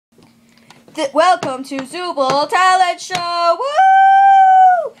Welcome to Zooble Talent Show!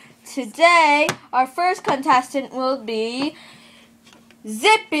 Woo! Today, our first contestant will be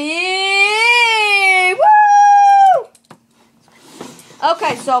Zippy! Woo!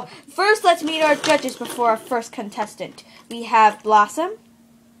 Okay, so first let's meet our judges before our first contestant. We have Blossom.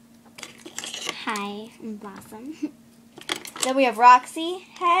 Hi, I'm Blossom. Then we have Roxy.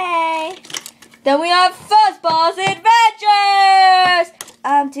 Hey! Then we have Fuzzball's Adventures!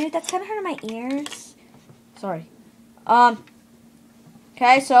 Dude, that's kind of hurting my ears. Sorry.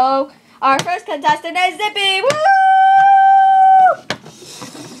 Okay, so our first contestant is Zippy. Woo!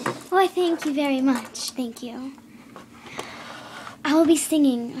 Why, thank you very much. Thank you. I will be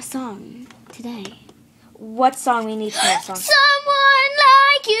singing a song today. What song? We need to know a song. Someone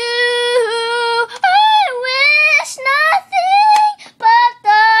like you, I wish nothing but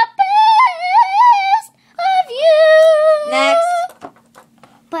the best of you. Next.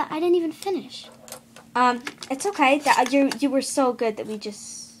 But I didn't even finish. It's okay. You were so good that we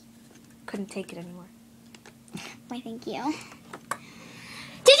just couldn't take it anymore. Why, thank you.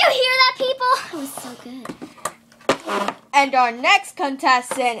 Did you hear that, people? It was so good. And our next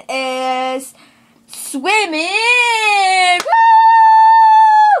contestant is Swimming. Woo!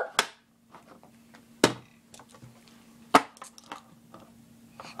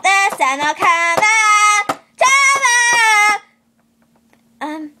 The sun will come out tomorrow.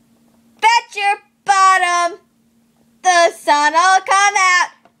 Bet your bottom the sun will come out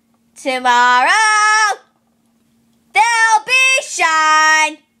tomorrow. There'll be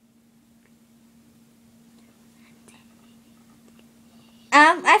shine.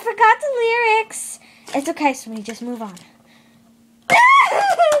 I forgot the lyrics. It's okay, Swimmy, just move on.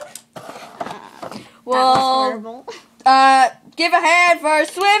 Well, give a hand for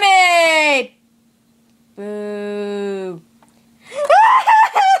Swimming. Boo.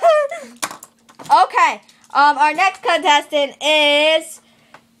 Okay, our next contestant is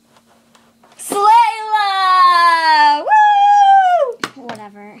Slayla. Woo!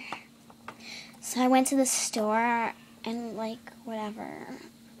 Whatever. So I went to the store and whatever.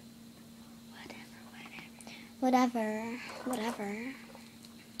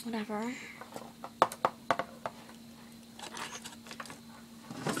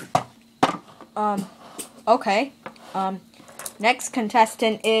 Okay. Next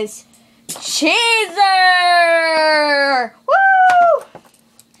contestant is Cheeser! Woo!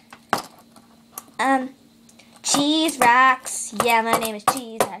 Cheese rocks. Yeah, my name is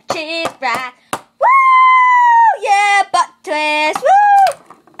Cheeser. Cheese rocks. Woo! Yeah, butt twist. Woo!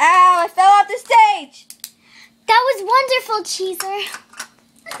 Ow, I fell off the stage. That was wonderful, Cheeser.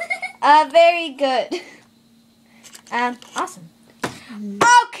 Very good. Awesome.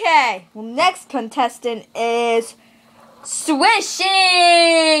 Okay. Well, next contestant is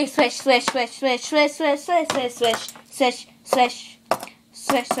Swishy. Swish, swish, swish, swish, swish, swish, swish, swish, swish, swish, swish.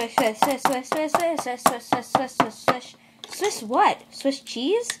 Swish, swish, swish, swish, swish, swish, swish, swish, swish, swish, swish, swish. Swish what? Swish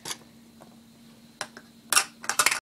cheese?